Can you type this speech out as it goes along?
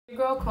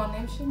girl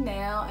codenamed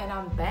Chanel, and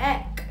I'm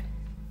back.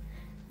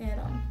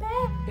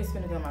 It's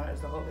gonna be on my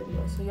nerves the whole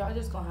video, so y'all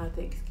just gonna have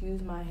to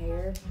excuse my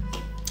hair.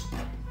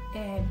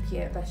 And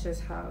yeah, that's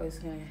just how it's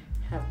gonna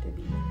have to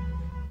be.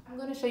 I'm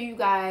gonna show you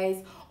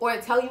guys, or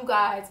tell you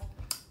guys,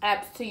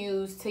 apps to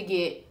use to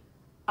get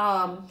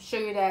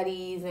sugar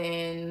daddies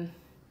and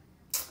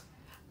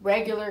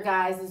regular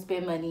guys to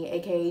spend money,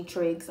 aka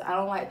tricks. I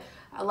don't like,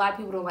 a lot of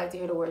people don't like to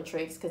hear the word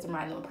tricks because it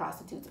reminds them of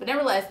prostitutes, but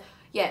nevertheless,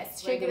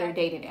 yes, regular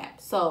dating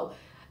apps. So,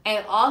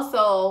 and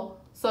also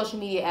social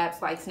media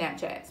apps like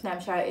Snapchat.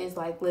 Snapchat is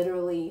like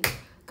literally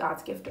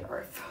God's gift to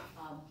earth.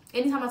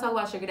 Anytime I talk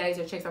about sugar daddies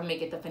or chicks, I'm gonna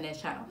make it the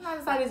finesse channel. I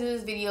decided to do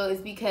this video is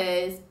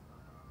because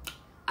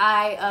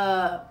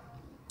I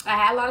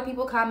had a lot of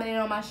people commenting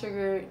on my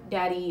sugar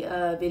daddy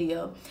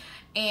video,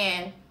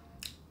 and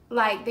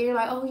like they're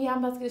like, oh yeah, I'm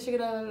about to get a sugar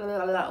daddy.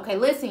 Okay,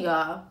 listen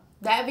y'all,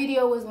 that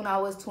video was when I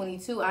was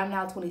 22. I'm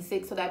now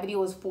 26, so that video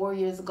was 4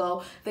 years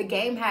ago. The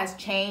game has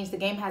changed, the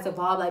game has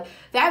evolved. Like,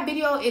 that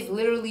video is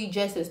literally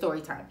just a story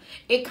time.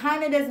 It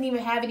kind of doesn't even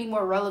have any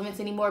more relevance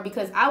anymore,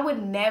 because I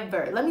would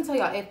never, let me tell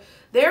y'all, if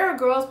there are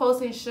girls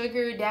posting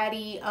sugar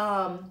daddy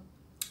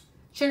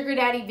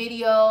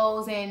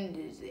videos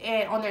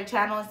and on their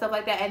channel and stuff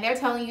like that, and they're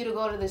telling you to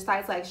go to the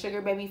sites like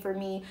Sugar Baby For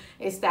Me,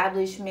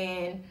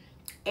 Establishment,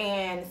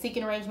 and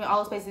Seeking Arrangement, all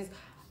those places,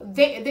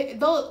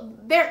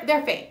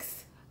 they're fakes.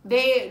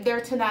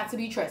 They're not to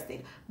be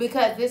trusted,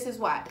 because this is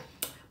why.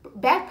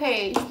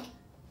 Backpage,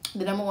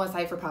 the #1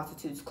 site for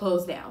prostitutes,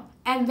 closed down,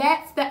 and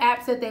that's the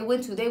apps that they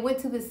went to. They went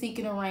to the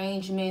Seeking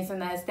Arrangements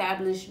and the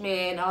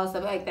Establishment and all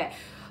stuff like that.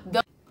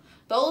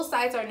 Those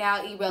sites are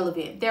now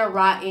irrelevant. They're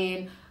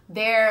rotten.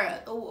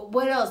 They're,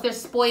 what else? They're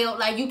spoiled.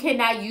 Like, you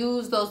cannot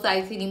use those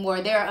sites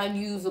anymore. They're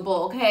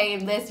unusable, okay?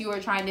 Unless you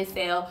are trying to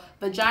sell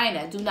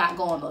vagina. Do not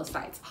go on those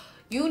sites.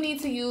 You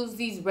need to use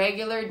these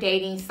regular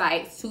dating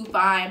sites to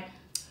find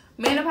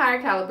men of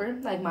higher caliber,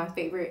 like my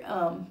favorite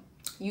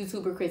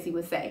YouTuber Chrissy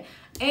would say,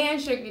 and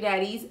sugar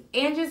daddies,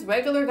 and just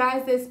regular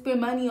guys that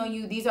spend money on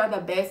you. These are the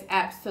best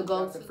apps to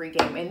go to free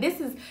game. And this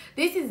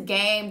is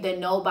game that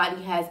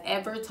nobody has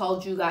ever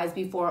told you guys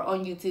before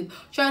on YouTube.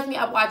 Trust me,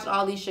 I've watched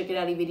all these sugar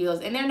daddy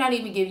videos, and they're not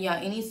even giving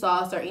y'all any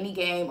sauce or any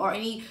game or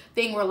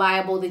anything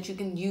reliable that you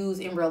can use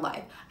in real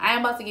life. I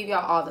am about to give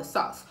y'all all the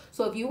sauce.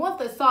 So if you want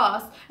the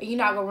sauce and you're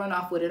not gonna run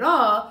off with it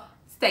all,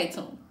 stay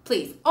tuned,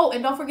 please. Oh,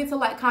 and don't forget to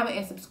like, comment,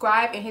 and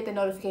subscribe, and hit the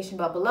notification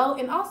bell below,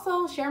 and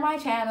also share my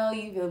channel,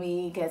 you feel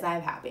me, because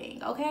I'm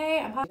hopping,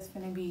 okay? It's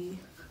gonna be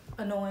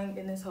annoying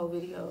in this whole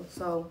video,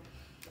 so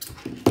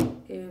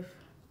if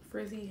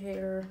frizzy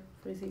hair,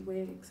 frizzy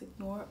wigs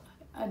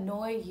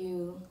annoy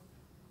you,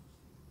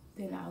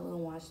 then I will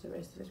watch the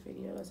rest of this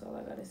video. That's all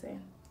I gotta say.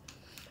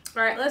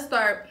 All right, let's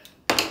start.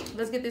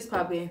 Let's get this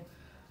popping,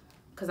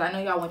 because I know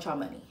y'all want y'all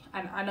money.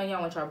 I know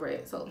y'all want y'all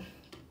bread. So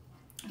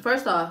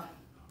first off,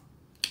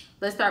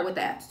 let's start with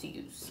the apps to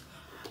use.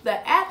 The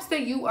apps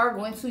that you are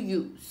going to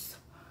use.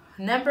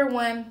 #1,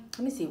 let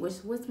me see,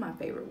 what's my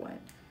favorite one?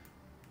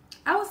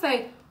 I would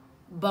say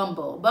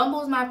Bumble.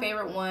 Bumble is my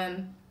favorite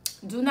one.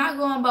 Do not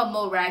go on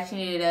Bumble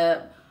ratcheting it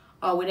up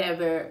or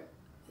whatever.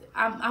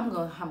 I'm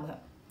gonna.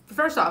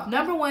 First off,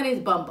 #1 is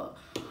Bumble.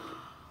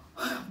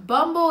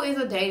 Bumble is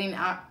a dating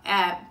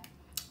app,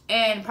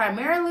 and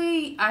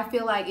primarily I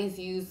feel like it's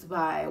used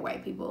by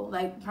white people.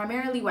 Like,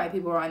 primarily white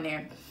people are on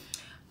there.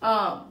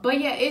 But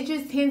yeah, it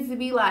just tends to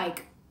be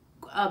like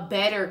a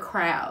better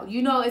crowd.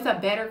 You know, it's a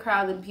better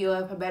crowd than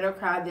POF, a better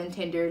crowd than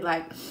Tinder.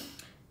 Like,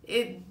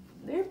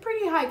 they're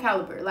pretty high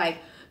caliber. Like,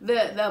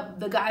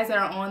 the guys that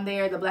are on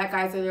there, the black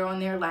guys that are on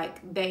there,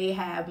 like, they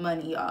have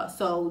money, y'all.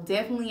 So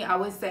definitely I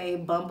would say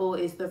Bumble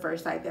is the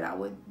first site that I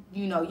would,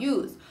 you know,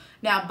 use.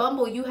 Now,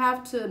 Bumble, you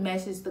have to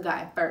message the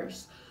guy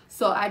first.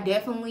 So I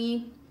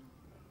definitely,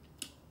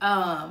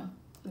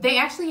 they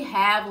actually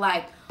have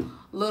like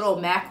little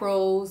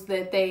macros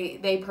that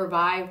they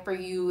provide for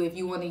you if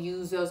you want to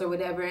use those or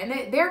whatever,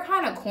 and they're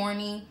kind of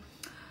corny.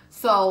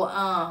 So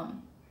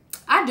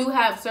I do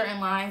have certain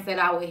lines that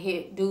I would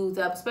hit dudes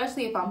up,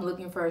 especially if I'm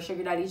looking for a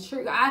sugar daddy.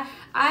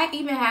 I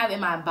even have in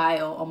my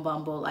bio on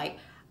Bumble, like,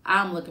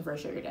 I'm looking for a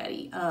sugar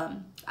daddy.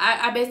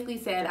 I basically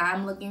said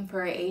I'm looking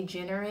for a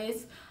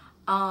generous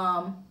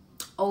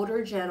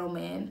older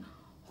gentleman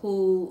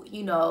who,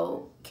 you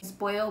know, can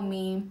spoil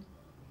me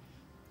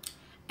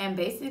and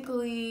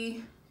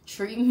basically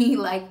treat me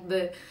like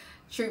the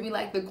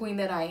queen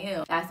that I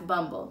am. That's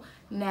Bumble.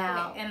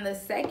 Now, and the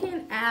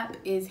second app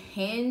is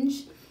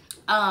Hinge.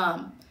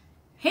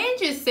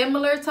 Hinge is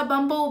similar to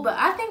Bumble, but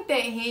I think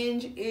that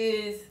Hinge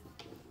is,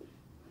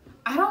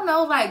 I don't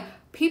know, like,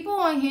 people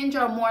on Hinge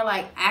are more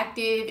like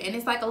active, and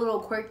it's like a little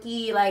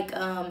quirky like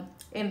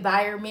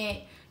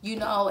environment, you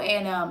know,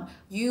 and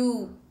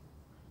you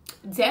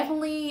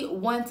definitely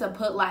want to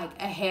put like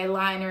a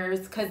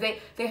headliners, because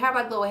they have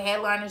like little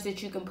headliners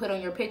that you can put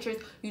on your pictures.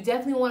 You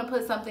definitely want to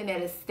put something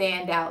that is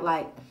stand out,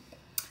 like,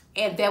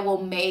 and that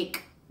will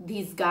make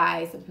these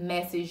guys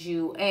message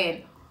you.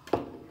 And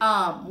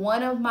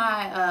one of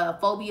my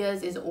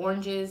phobias is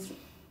oranges.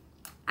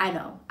 I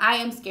know. I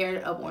am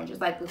scared of oranges,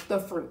 like the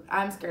fruit.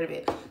 I'm scared of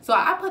it. So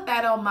I put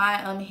that on my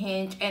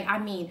Hinge, and I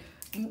mean,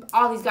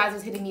 all these guys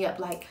was hitting me up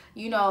like,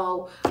 you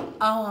know,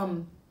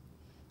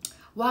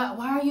 why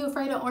are you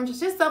afraid of oranges?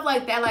 Just stuff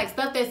like that, like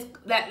stuff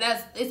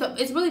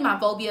it's really my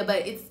phobia,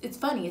 but it's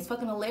funny. It's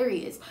fucking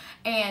hilarious.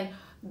 And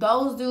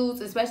those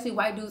dudes, especially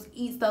white dudes,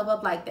 eat stuff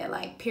up like that,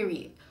 like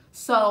period.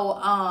 So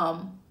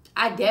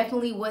I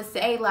definitely would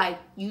say, like,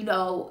 you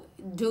know,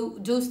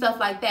 do stuff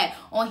like that.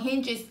 On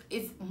Hinge,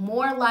 it's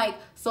more like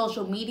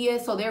social media,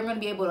 so they're going to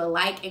be able to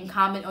like and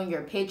comment on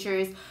your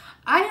pictures.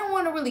 I didn't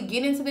want to really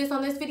get into this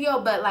on this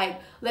video, but like,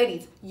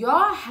 ladies,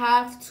 y'all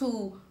have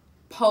to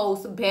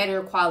post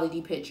better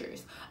quality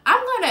pictures.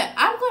 I'm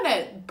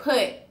gonna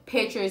put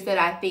pictures that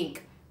I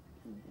think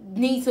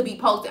need to be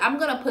posted. I'm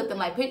gonna put them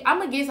like, I'm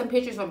gonna get some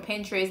pictures from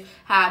Pinterest,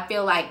 how I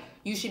feel like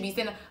you should be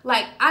sending.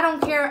 Like, I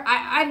don't care.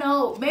 I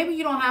know maybe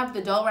you don't have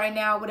the dough right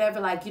now, whatever,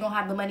 like you don't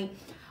have the money.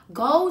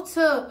 Go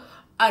to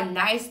a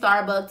nice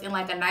Starbucks in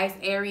like a nice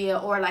area,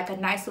 or like a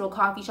nice little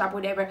coffee shop,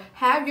 whatever.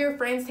 Have your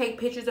friends take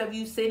pictures of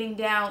you sitting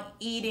down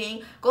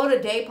eating. Go to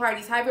day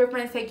parties, have your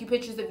friends take you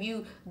pictures of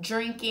you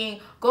drinking.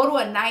 Go to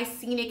a nice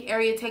scenic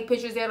area, take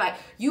pictures there. Like,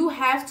 you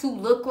have to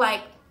look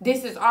like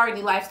this is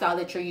already lifestyle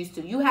that you're used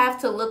to. You have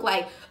to look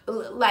like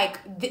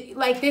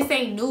this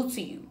ain't new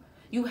to you.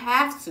 You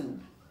have to.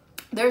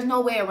 There's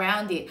no way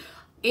around it.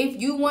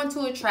 If you want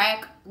to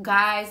attract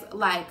guys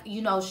like,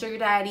 you know, sugar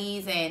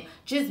daddies and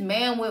just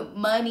men with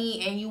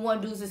money, and you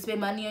want dudes to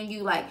spend money on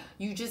you, like,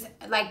 you just,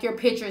 like, your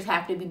pictures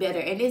have to be better.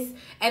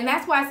 And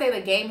that's why I say the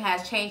game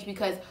has changed,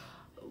 because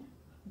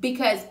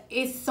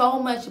it's so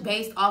much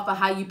based off of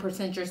how you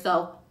present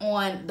yourself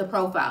on the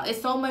profile.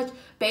 It's so much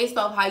based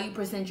off how you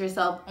present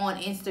yourself on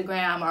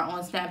Instagram or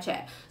on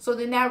Snapchat. So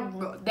then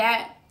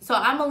so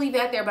I'm gonna leave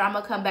that there, but I'm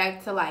gonna come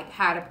back to like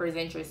how to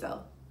present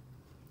yourself.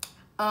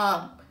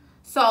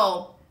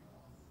 So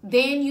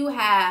then you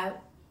have,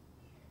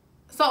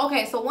 so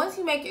once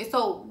you make it,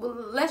 so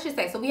let's just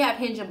say, so we have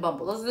Hinge and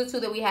Bumble. Those are the two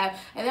that we have.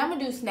 And then I'm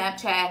gonna do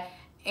Snapchat,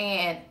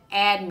 and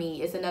Add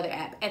Me is another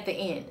app at the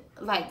end,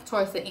 like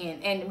towards the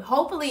end. And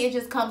hopefully it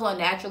just comes on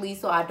naturally,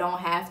 so I don't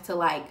have to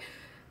like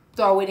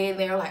throw it in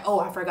there like, oh,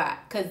 I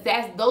forgot, because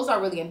those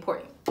are really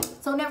important.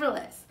 So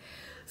nevertheless,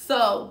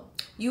 so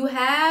you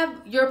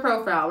have your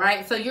profile,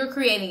 right? So you're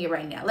creating it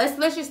right now.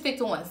 Let's just stick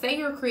to one. Say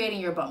you're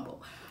creating your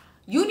Bumble.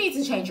 You need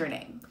to change your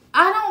name.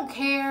 I don't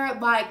care.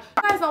 Like,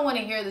 if you guys don't want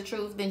to hear the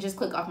truth, then just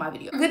click off my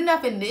video. Good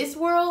enough in this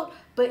world,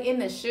 but in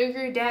the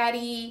sugar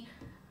daddy,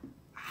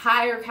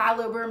 higher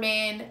caliber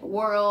man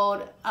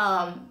world,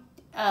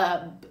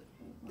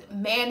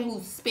 man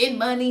who spend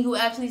money, who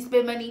actually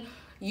spend money,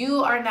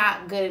 you are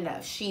not good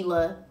enough,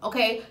 Sheila.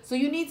 Okay, so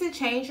you need to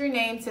change your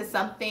name to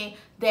something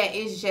that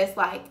is just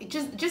like,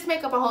 just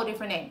make up a whole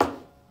different name.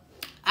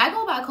 I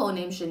go by code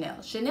name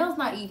Chanel. Chanel's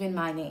not even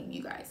my name,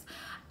 you guys.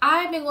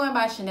 I've been going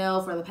by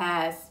Chanel for the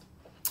past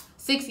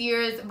 6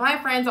 years. My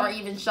friends are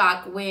even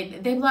shocked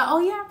when they be like, oh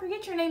yeah, I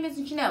forget your name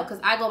isn't Chanel, because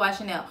I go by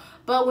Chanel.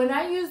 But when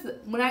I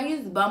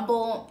use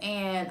Bumble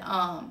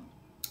and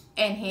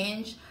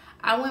Hinge,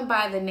 I went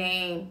by the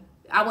name,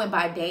 I went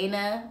by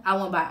Dana, I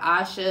went by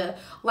Asha.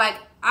 Like,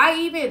 I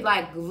even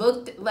like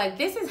looked, like,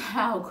 this is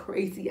how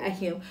crazy I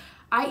am.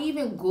 I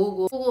even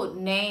Googled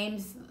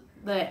names,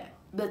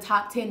 the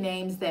top 10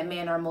 names that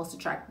men are most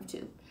attracted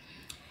to.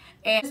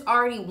 And it's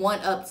already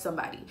one-upped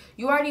somebody.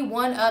 You already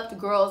one-upped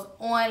girls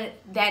on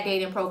that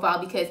dating profile,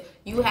 because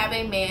you have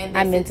a man that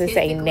I meant to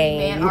say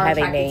name. You have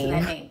a name. To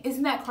that name.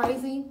 Isn't that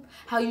crazy?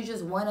 How you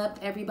just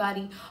one-upped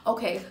everybody?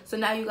 Okay, so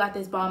now you got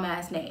this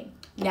bomb-ass name.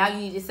 Now you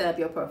need to set up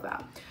your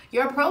profile.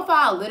 Your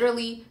profile,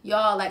 literally,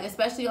 y'all, like,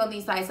 especially on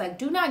these sites, like,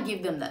 do not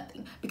give them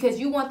nothing, because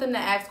you want them to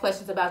ask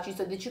questions about you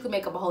so that you can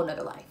make up a whole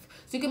nother life.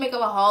 So you can make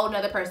up a whole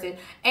nother person.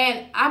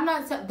 And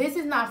this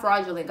is not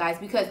fraudulent, guys,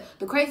 because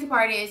the crazy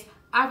part is,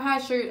 I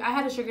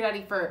had a sugar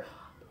daddy for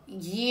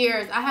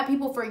years. I had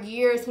people for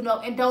years who know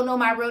and don't know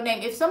my real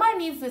name. If somebody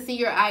needs to see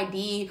your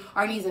ID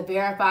or needs to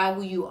verify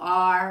who you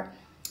are,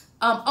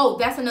 oh,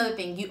 that's another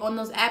thing. On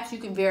those apps, you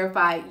can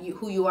verify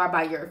who you are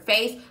by your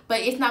face, but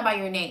it's not by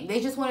your name. They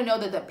just want to know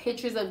that the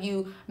pictures of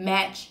you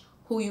match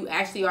who you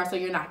actually are, so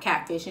you're not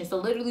catfishing. So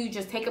literally, you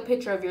just take a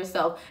picture of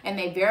yourself and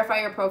they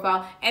verify your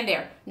profile, and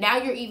there. Now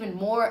you're even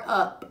more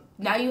up.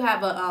 Now you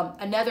have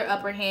another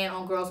upper hand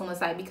on girls on the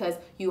site, because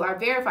you are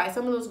verified.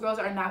 Some of those girls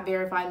are not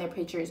verifying their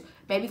pictures,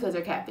 maybe because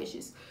they're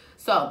catfishes.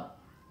 So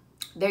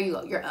there you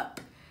go, you're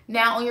up.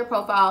 Now on your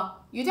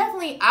profile, you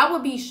definitely, I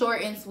would be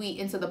short and sweet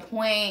and to the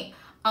point,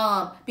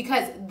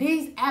 because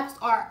these apps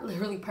are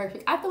literally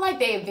perfect. I feel like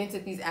they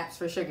invented these apps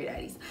for sugar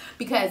daddies,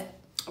 because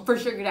for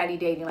sugar daddy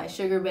dating, like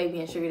sugar baby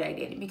and sugar daddy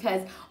dating,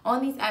 because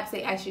on these apps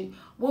they ask you,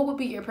 what would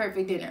be your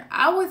perfect dinner?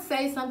 I would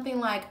say something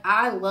like,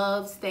 I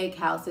love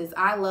steakhouses,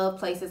 I love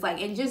places like,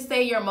 and just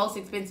say your most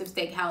expensive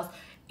steakhouse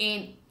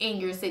in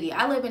your city.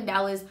 I live in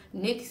Dallas.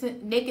 Nick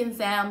and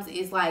Sam's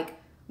is like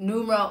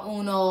numero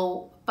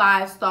uno,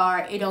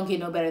 5-star. It don't get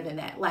no better than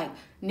that. Like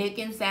Nick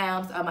and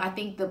Sam's, I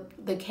think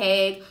the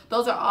Keg,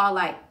 those are all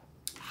like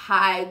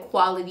high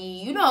quality.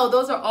 You know,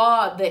 those are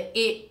all the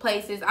it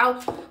places.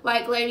 I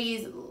like,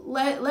 ladies,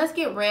 let's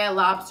get Red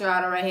Lobster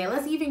out of our head.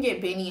 Let's even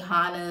get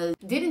Benihana's.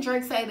 Didn't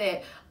Drake say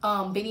that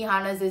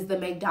Benihana's is the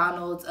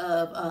McDonald's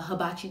of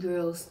hibachi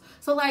girls?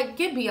 So like,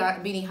 get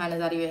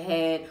Benihana's out of your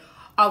head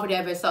or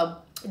whatever. So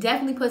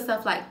definitely put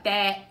stuff like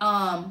that.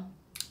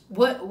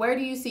 Where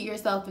do you see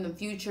yourself in the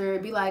future?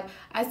 Be like,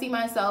 I see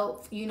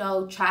myself, you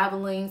know,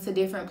 traveling to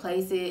different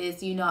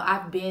places. You know,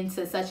 I've been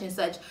to such and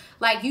such.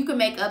 Like, you can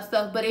make up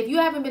stuff, but if you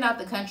haven't been out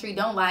the country,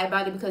 don't lie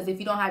about it, because if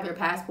you don't have your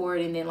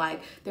passport and then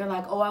like they're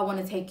like, oh, I want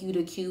to take you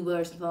to Cuba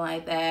or something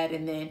like that,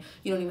 and then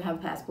you don't even have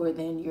a passport,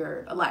 then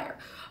you're a liar.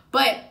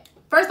 But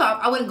first off,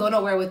 I wouldn't go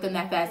nowhere with them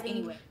that fast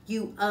anyway.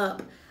 You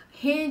up.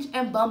 Hinge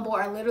and Bumble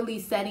are literally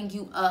setting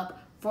you up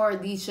for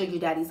these sugar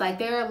daddies. Like,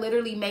 they're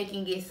literally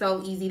making it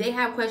so easy. They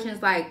have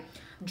questions like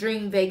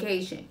dream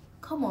vacation.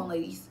 Come on,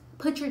 ladies,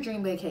 put your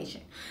dream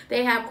vacation.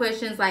 They have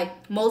questions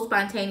like most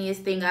spontaneous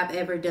thing I've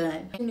ever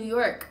done. In New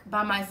York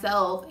by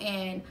myself,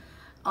 and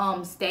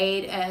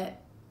stayed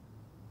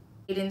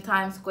in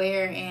Times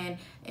Square and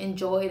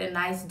enjoyed a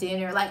nice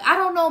dinner. Like, I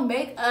don't know,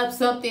 make up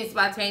something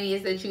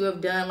spontaneous that you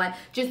have done. Like,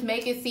 just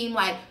make it seem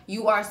like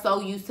you are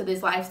so used to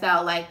this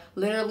lifestyle. Like,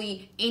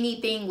 literally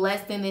anything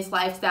less than this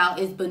lifestyle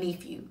is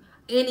beneath you.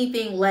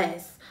 Anything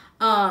less.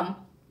 A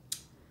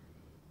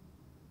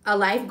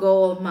life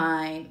goal of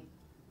mine,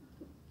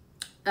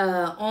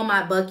 on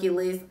my bucket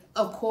list,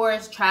 of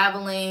course,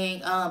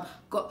 traveling. I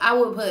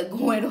would put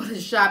going on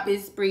a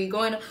shopping spree,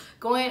 going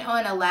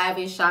on a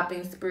lavish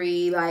shopping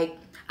spree. Like,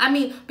 I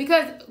mean,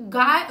 because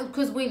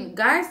when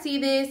guys see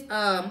this,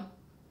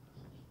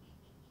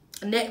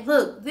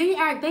 look, they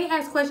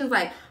ask questions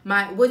like,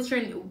 what's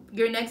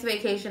your next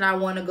vacation I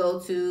want to go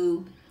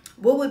to?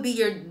 What would be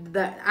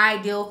the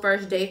ideal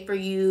first date for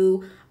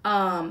you?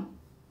 My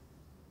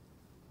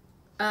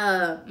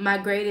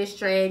greatest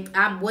strength,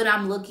 what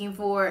I'm looking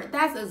for.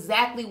 That's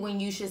exactly when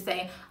you should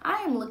say,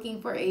 I am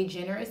looking for a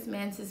generous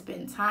man to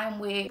spend time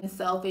with,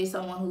 selfish,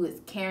 someone who is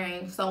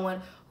caring,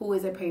 someone who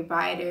is a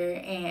provider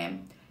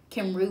and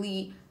can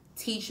really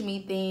teach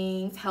me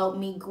things, help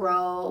me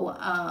grow.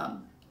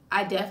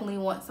 I definitely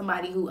want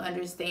somebody who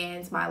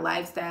understands my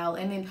lifestyle.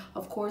 And then,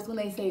 of course, when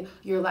they say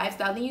your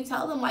lifestyle, then you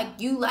tell them, like,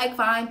 you like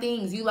fine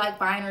things. You like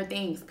finer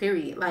things,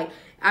 period. Like,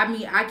 I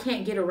mean, I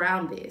can't get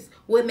around this.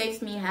 What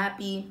makes me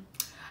happy?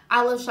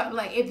 I love shopping.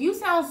 Like, if you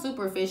sound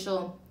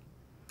superficial,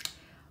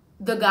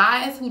 the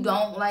guys who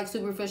don't like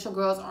superficial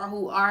girls or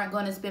who aren't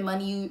going to spend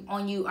money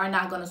on you are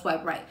not going to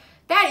swipe right.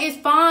 That is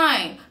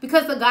fine,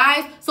 because the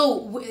guys,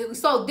 so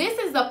this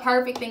is the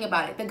perfect thing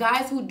about it. The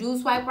guys who do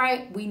swipe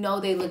right, we know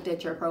they looked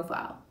at your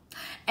profile.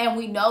 And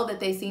we know that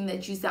they seem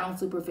that you sound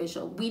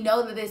superficial. We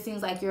know that it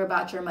seems like you're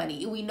about your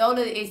money. We know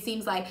that it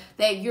seems like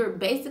that you're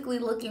basically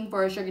looking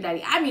for a sugar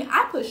daddy. I mean,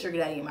 I put sugar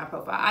daddy in my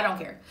profile. I don't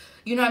care.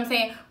 You know what I'm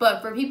saying?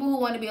 But for people who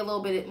want to be a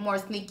little bit more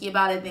sneaky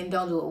about it, then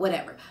don't do it,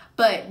 whatever.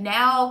 But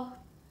now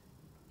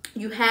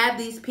you have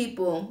these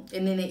people,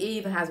 and then it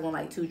even has one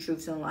like 2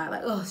 truths and a lie.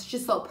 Like, oh, it's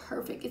just so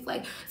perfect. It's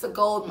like, it's a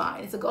gold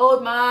mine. It's a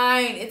gold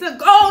mine. It's a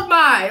gold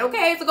mine.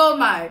 Okay, it's a gold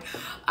mine.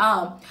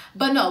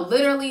 But no,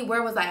 literally,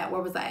 where was I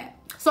at?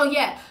 So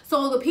yeah,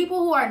 so the people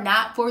who are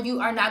not for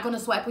you are not going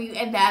to swipe for you,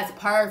 and that's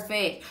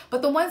perfect.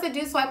 But the ones that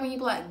did swipe for you,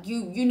 like,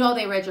 you know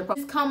they read your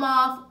profile. Just come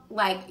off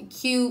like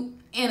cute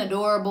and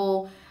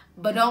adorable,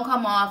 but don't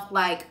come off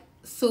like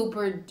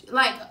super,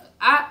 like,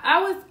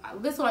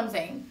 this is what I'm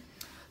saying.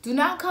 Do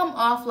not come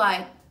off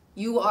like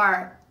you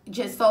are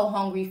just so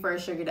hungry for a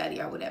sugar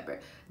daddy or whatever.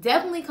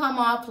 Definitely come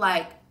off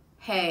like,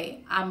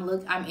 hey, I'm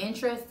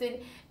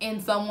interested in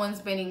someone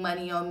spending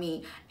money on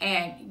me.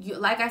 And you,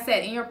 like I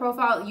said, in your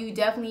profile, you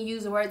definitely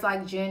use words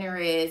like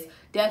generous,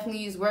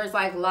 definitely use words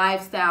like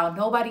lifestyle.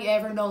 Nobody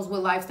ever knows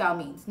what lifestyle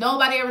means.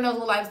 Nobody ever knows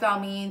what lifestyle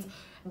means,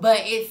 but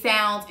it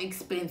sounds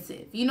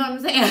expensive. You know what I'm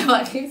saying?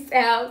 Like,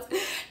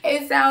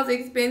 it sounds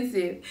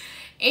expensive.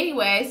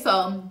 Anyway,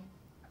 so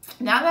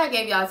now that I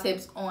gave y'all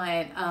tips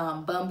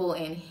on Bumble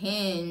and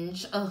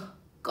Hinge,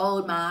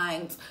 gold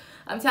mines,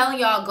 I'm telling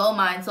y'all, gold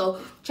mine.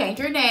 So change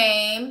your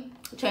name,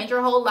 change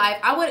your whole life.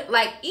 I would,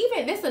 like,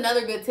 even, this is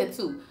another good tip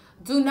too.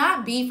 Do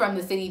not be from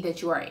the city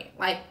that you are in.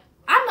 Like,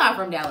 I'm not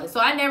from Dallas, so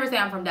I never say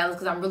I'm from Dallas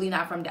because I'm really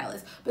not from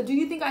Dallas. But do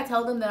you think I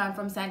tell them that I'm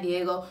from San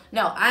Diego?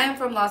 No, I am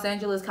from Los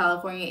Angeles,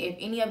 California. If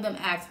any of them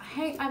ask,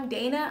 hey, I'm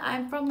Dana,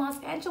 I'm from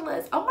Los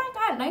Angeles. Oh my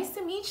God, nice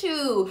to meet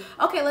you.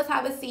 Okay, let's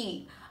have a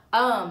seat.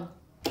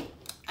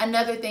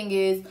 Another thing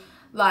is,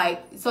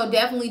 like, so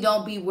definitely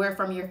don't be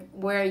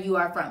where you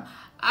are from.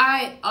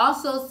 I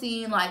also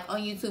seen, like,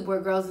 on YouTube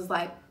where girls is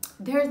like,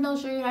 there's no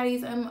sugar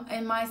daddies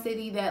in my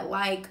city that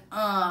like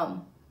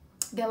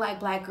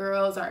black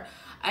girls, or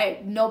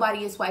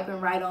nobody is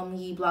swiping right on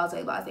me, blah,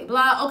 blah, blah, blah,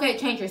 blah. Okay,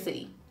 change your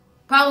city.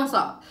 Problem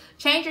solved.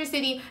 Change your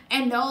city,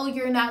 and no,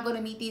 you're not going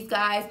to meet these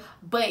guys,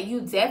 but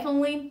you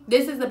definitely,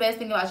 this is the best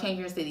thing about changing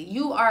your city.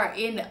 You are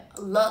in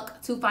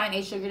luck to find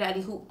a sugar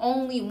daddy who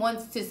only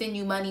wants to send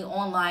you money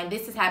online.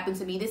 This has happened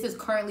to me. This is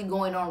currently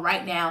going on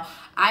right now.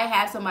 I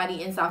have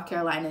somebody in South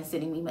Carolina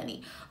sending me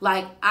money.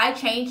 Like, I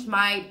changed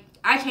my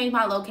I changed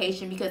my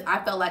location because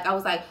I felt like, I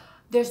was like,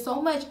 there's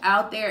so much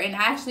out there. And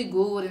I actually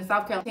Googled in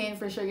South Carolina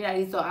for sugar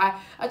daddy. So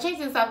I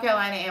changed to South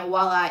Carolina, and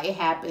voila, it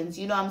happens.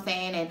 You know what I'm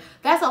saying? And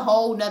that's a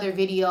whole nother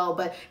video.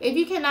 But if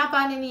you cannot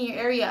find any in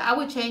your area, I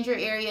would change your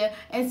area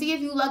and see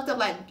if you lucked up.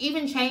 Like,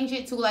 even change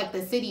it to like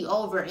the city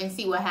over and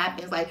see what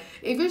happens. Like,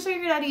 if your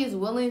sugar daddy is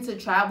willing to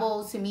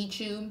travel to meet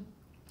you,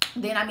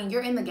 then I mean,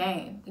 you're in the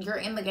game. You're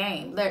in the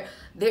game.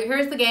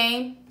 Here's the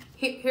game.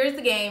 Here's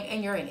the game,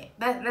 and you're in it.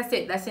 That's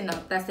it. That's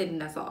enough. That's it, and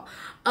that's all.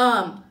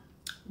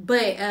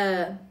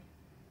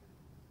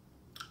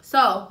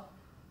 So,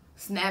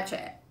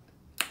 Snapchat.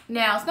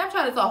 Now,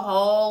 Snapchat is a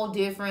whole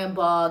different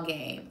ball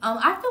game.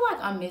 I feel like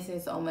I'm missing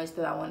so much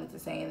that I wanted to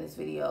say in this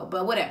video,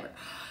 but whatever.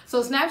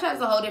 So, Snapchat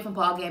is a whole different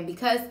ball game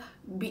because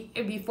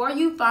before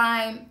you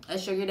find a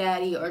sugar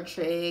daddy or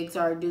tricks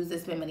or dudes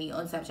that spend money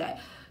on Snapchat,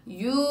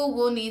 you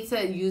will need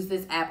to use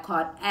this app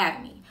called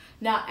AdMe.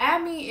 Now,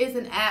 AdMe is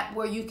an app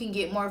where you can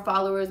get more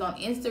followers on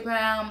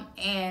Instagram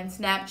and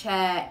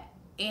Snapchat,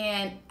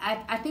 and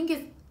I think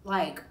it's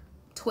like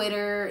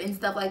Twitter and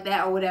stuff like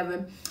that or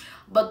whatever.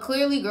 But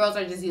clearly girls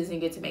are just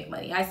using it to make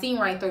money. I seen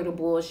right through the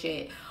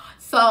bullshit.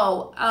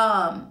 So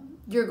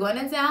you're going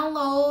to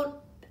download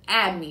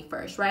AdMe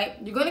first, right?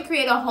 You're going to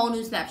create a whole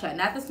new Snapchat,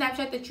 not the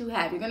Snapchat that you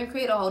have. You're going to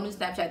create a whole new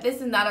Snapchat.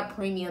 This is not a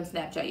premium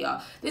Snapchat,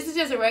 y'all. This is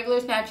just a regular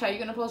Snapchat. You're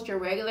going to post your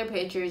regular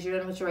pictures. You're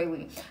going to post your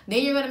regular.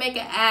 Then you're going to make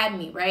an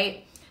AdMe,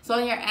 right? So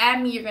in your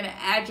AdMe, you're going to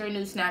add your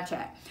new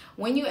Snapchat.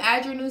 When you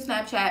add your new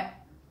Snapchat,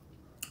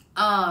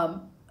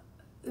 on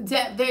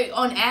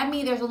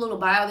AdMe, there's a little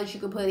bio that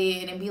you could put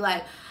in and be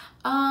like,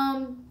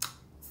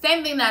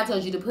 same thing that I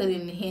told you to put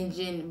in Hinge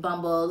and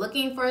Bumble.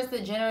 Looking for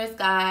a generous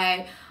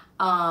guy,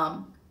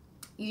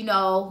 you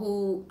know,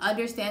 who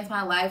understands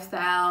my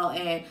lifestyle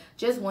and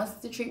just wants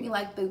to treat me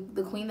like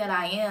the queen that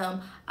I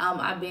am.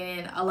 I've been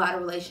in a lot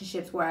of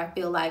relationships where I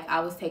feel like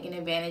I was taken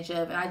advantage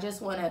of, and I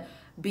just want to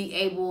be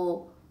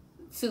able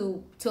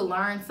to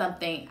learn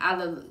something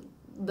out of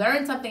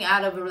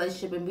a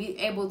relationship and be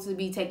able to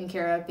be taken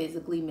care of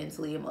physically,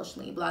 mentally,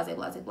 emotionally, blah, blah,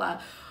 blah,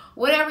 blah.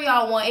 Whatever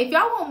y'all want. If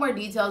y'all want more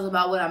details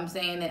about what I'm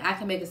saying, then I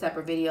can make a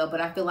separate video. But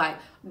I feel like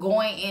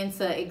going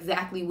into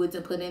exactly what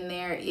to put in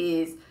there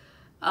is,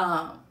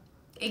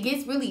 it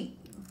gets really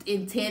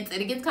intense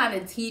and it gets kind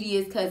of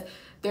tedious because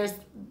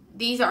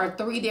these are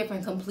 3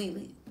 different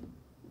completely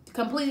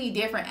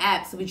different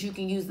apps, but you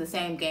can use the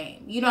same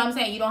game. You know what I'm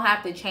saying? You don't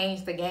have to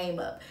change the game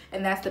up,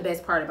 and that's the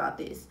best part about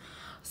this.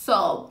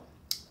 So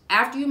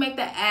after you make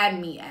the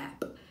AdMe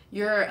app,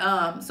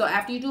 so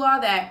after you do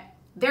all that,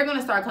 they're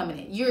gonna start coming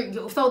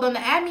in. So on the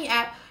AdMe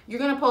app, you're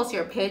gonna post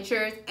your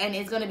pictures, and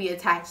it's gonna be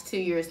attached to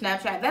your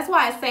Snapchat. That's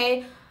why I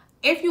say,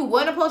 if you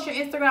want to post your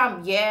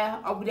Instagram,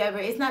 yeah, or whatever,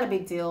 it's not a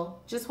big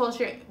deal. Just post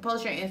your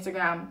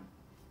Instagram.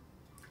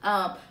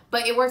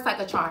 But it works like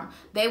a charm.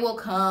 They'll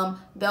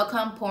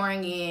come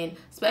pouring in,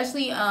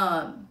 especially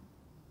on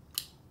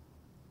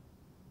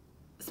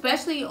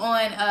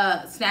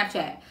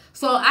Snapchat.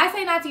 So I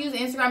say not to use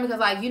Instagram because,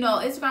 like, you know,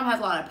 Instagram has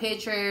a lot of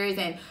pictures,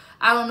 and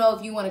I don't know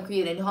if you want to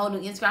create a whole new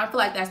Instagram. I feel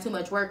like that's too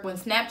much work. When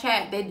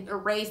Snapchat, they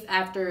erase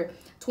after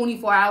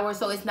 24 hours,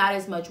 so it's not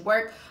as much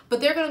work.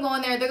 But they're going to go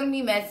in there, they're going to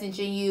be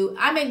messaging you.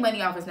 I make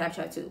money off of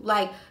Snapchat too.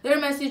 Like, they're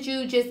going to message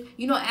you, just,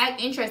 you know,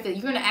 act interested.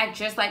 You're going to act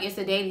just like it's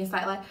a dating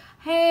site. Like,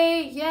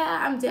 hey, yeah,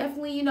 I'm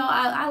definitely, you know,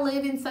 I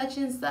live in such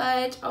and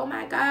such. Oh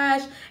my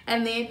gosh.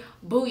 And then,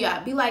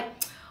 booyah. Be like,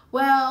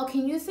 well,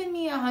 can you send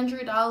me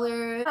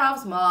 $100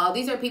 off small?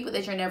 These are people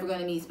that you're never going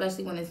to meet,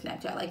 especially when it's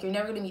Snapchat. Like, you're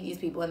never going to meet these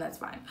people, and that's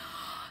fine.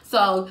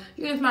 So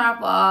you're going to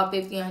start off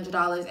 $50,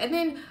 $100. And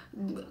then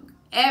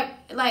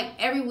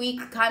every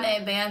week kind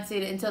of advance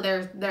it until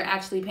they're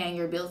actually paying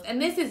your bills.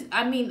 And this is,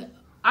 I mean,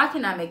 I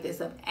cannot make this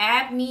up.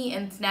 AdMe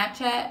and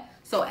Snapchat.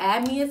 So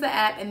AdMe is the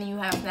app, and then you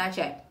have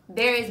Snapchat.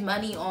 There is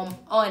money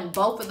on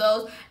both of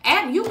those.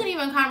 And you can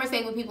even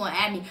conversate with people on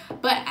AdMe.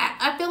 But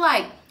I feel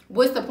like,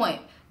 what's the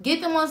point? Get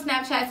them on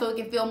Snapchat so it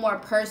can feel more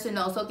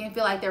personal, so it can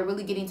feel like they're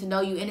really getting to know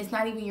you. And it's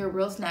not even your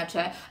real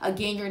Snapchat.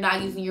 Again, you're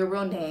not using your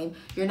real name.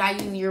 You're not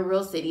using your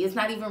real city. It's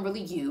not even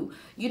really you.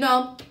 You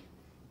know,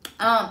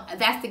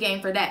 that's the game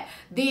for that.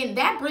 Then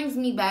that brings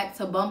me back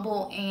to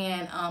Bumble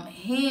and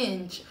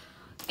Hinge.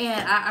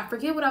 And I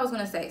forget what I was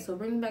going to say. So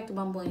bring me back to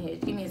Bumble and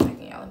Hinge. Give me a second,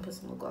 y'all. Let me put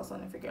some lip gloss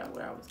on and figure out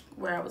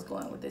where I was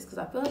going with this. Because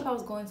I feel like I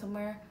was going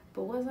somewhere.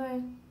 But was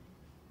I?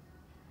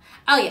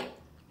 Oh, yeah.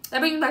 That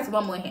brings me back to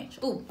Bumble and Hinge.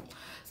 Ooh.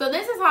 So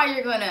this is how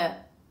you're going to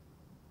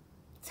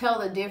tell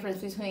the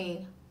difference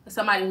between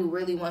somebody who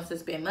really wants to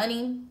spend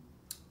money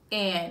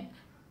and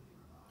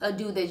a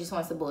dude that just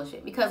wants to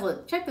bullshit. Because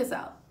look, check this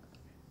out.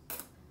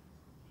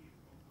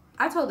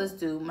 I told this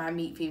dude my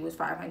meet fee was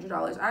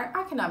 $500.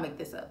 I cannot make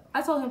this up.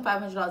 I told him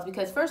 $500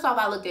 because first off,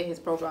 I looked at his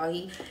profile.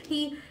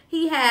 He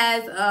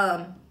had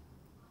a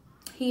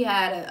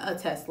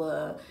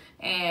Tesla,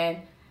 and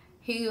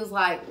he was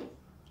like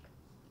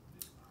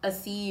a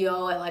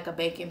CEO at like a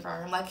banking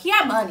firm. Like, he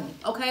had money,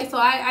 okay? So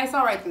I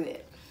saw right through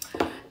it.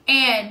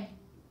 And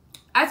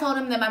I told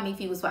him that my meet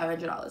fee was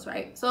 $500,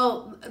 right?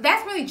 So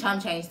that's really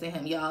chump change to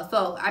him, y'all.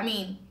 So, I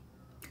mean,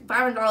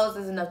 $500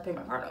 is enough to pay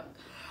my car note.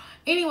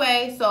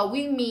 Anyway, so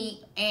we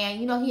meet, and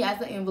you know, he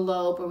has an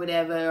envelope or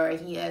whatever, or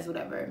he has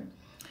whatever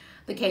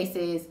the case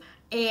is,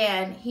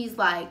 and he's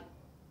like,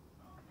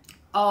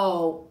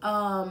 oh,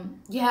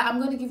 yeah, I'm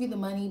gonna give you the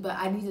money, but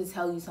I need to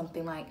tell you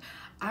something. Like,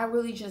 I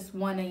really just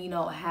want to, you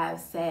know, have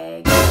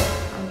sex.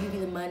 I'm gonna give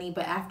you the money,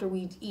 but after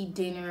we eat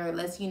dinner,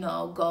 let's, you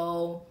know,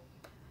 go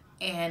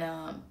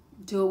and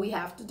do what we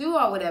have to do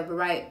or whatever,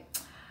 right?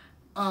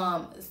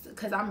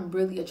 Because I'm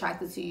really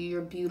attracted to you.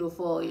 You're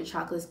beautiful. Your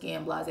chocolate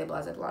skin, blah, blah,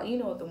 blah, blah. You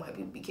know what the white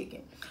people be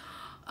kicking.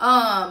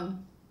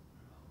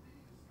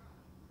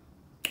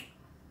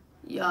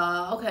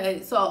 Yeah,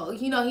 okay. So,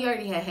 you know, he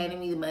already had handed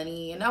me the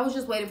money, and I was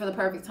just waiting for the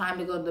perfect time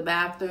to go to the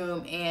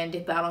bathroom and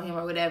dip out on him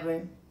or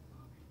whatever.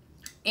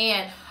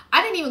 And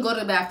I didn't even go to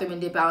the bathroom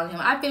and dip out on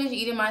him. I finished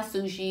eating my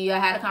sushi. I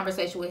had a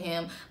conversation with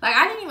him. Like,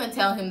 I didn't even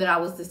tell him that I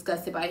was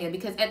disgusted by him,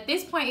 because at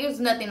this point, there was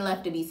nothing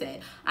left to be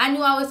said. I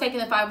knew I was taking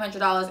the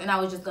 $500 and I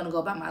was just going to go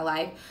about my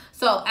life.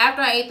 So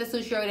after I ate the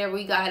sushi or whatever,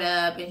 we got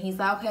up and he's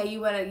like, okay,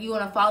 you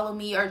wanna follow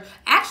me? Or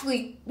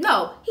actually,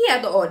 no, he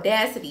had the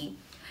audacity.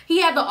 He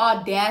had the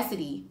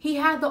audacity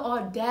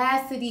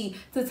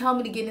to tell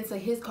me to get into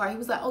his car. He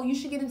was like, oh, you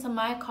should get into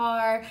my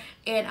car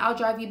and I'll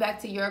drive you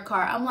back to your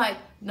car. I'm like,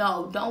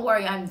 no, don't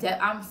worry.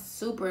 I'm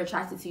super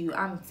attracted to you.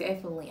 I'm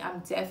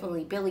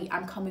definitely, Billy,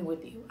 I'm coming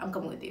with you.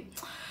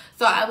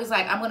 So I was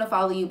like, I'm going to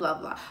follow you, blah,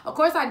 blah. Of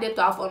course, I dipped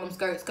off on him,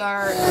 skirt.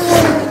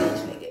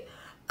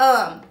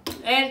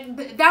 And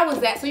that was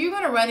that. So you're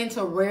going to run into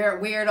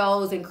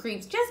weirdos and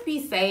creeps. Just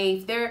be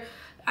safe.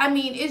 I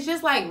mean, it's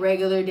just like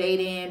regular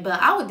dating, but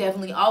I would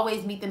definitely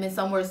always meet them in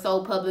somewhere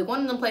so public.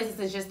 One of them places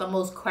is just the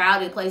most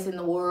crowded place in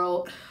the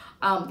world.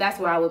 That's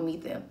where I would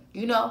meet them,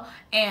 you know?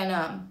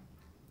 And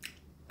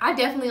I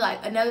definitely,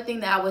 like, another thing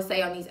that I would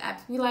say on these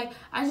apps, be like,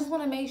 I just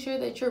want to make sure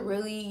that you're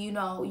really, you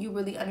know, you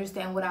really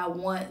understand what I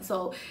want.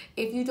 So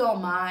if you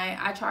don't mind,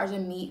 I charge a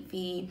meat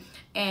fee,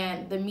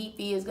 and the meat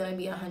fee is going to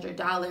be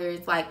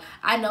 $100. Like,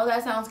 I know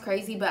that sounds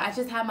crazy, but I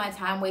just have my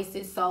time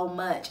wasted so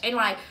much. And,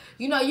 like,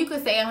 you know, you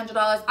could say $100.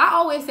 I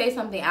always say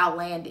something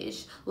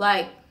outlandish.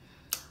 Like,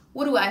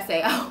 what do I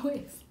say? I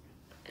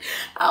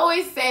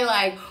always say,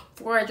 like,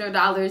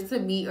 $400 to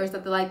meet or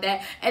something like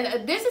that.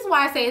 And this is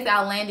why I say it's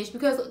outlandish,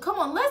 because come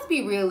on, let's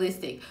be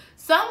realistic.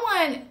 Some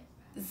of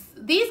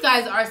these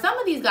guys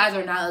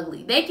are not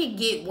ugly. They could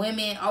get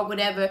women or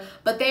whatever,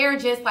 but they're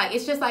just like,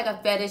 it's just like a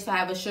fetish to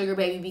have a sugar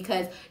baby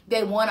because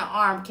they want an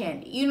arm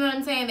candy. You know what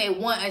I'm saying? They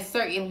want a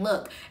certain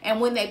look. And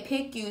when they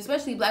pick you,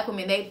 especially black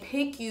women, they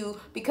pick you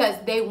because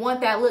they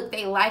want that look.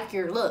 They like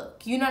your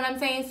look. You know what I'm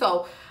saying?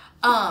 So,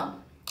 I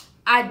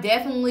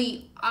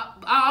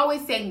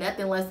always say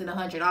nothing less than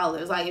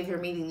 $100, like, if you're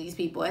meeting these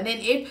people. And then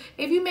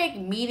if you make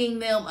meeting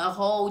them a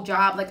whole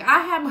job, like, I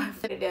had my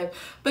friend there,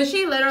 but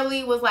she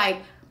literally was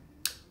like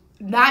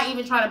not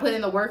even trying to put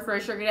in the work for a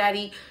sugar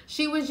daddy.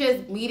 She was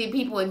just meeting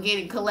people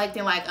and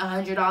collecting like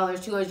 $100,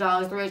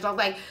 $200, $300.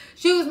 Like,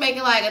 she was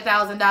making like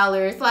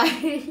 $1,000. Like,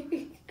 she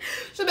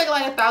was making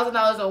like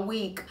 $1,000 a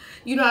week.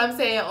 You know what I'm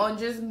saying? On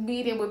just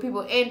meeting with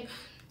people. And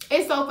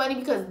it's so funny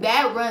because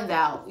that runs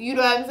out. You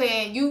know what I'm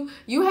saying?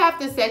 You have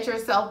to set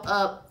yourself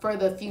up for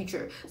the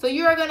future. So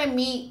you're going to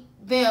meet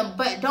them,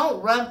 but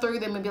don't run through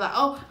them and be like,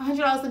 oh,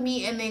 $100 to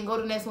meet, and then go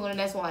to the next one,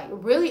 Like,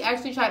 really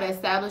actually try to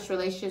establish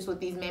relationships with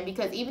these men,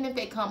 because even if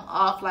they come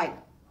off like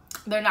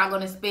they're not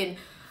going to spend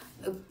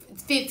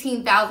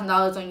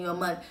 $15,000 on you a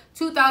month,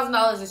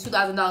 $2,000 is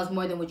 $2,000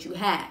 more than what you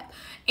have.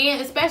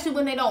 And especially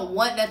when they don't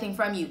want nothing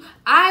from you.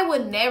 I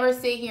would never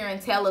sit here and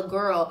tell a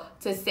girl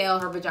to sell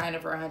her vagina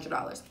for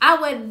 $100. I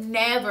would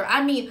never.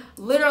 I mean,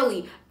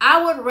 literally,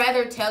 I would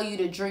rather tell you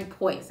to drink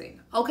poison,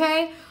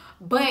 okay?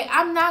 But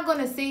I'm not going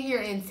to sit here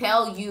and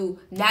tell you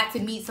not to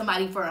meet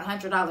somebody for a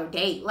 $100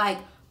 date. Like,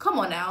 come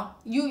on now.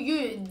 You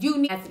need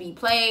to be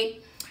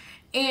played.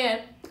 And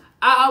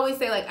I always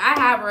say, like, I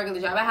have a regular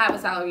job. I have a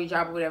salary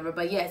job or whatever.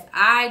 But, yes,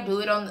 I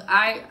do it on...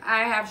 I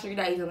have sugar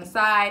daddies on the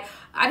side.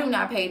 I do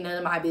not pay none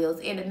of my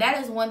bills. And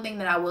that is one thing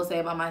that I will say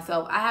about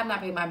myself. I have not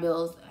paid my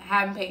bills.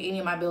 Haven't paid any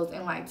of my bills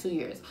in, like, 2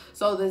 years.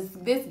 So,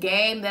 this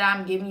game that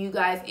I'm giving you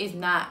guys is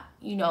not,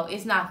 you know,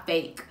 it's not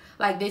fake.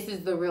 Like, this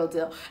is the real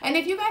deal. And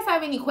if you guys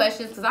have any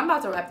questions, because I'm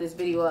about to wrap this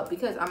video up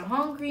because I'm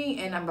hungry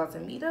and I'm about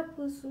to meet up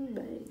with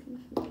somebody.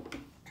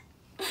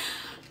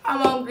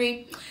 I'm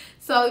hungry.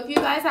 So if you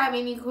guys have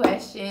any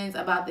questions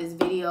about this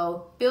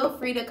video, feel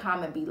free to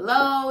comment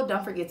below.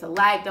 Don't forget to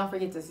like. Don't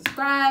forget to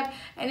subscribe.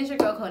 And it's your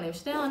girl,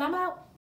 Chanel, and I'm out.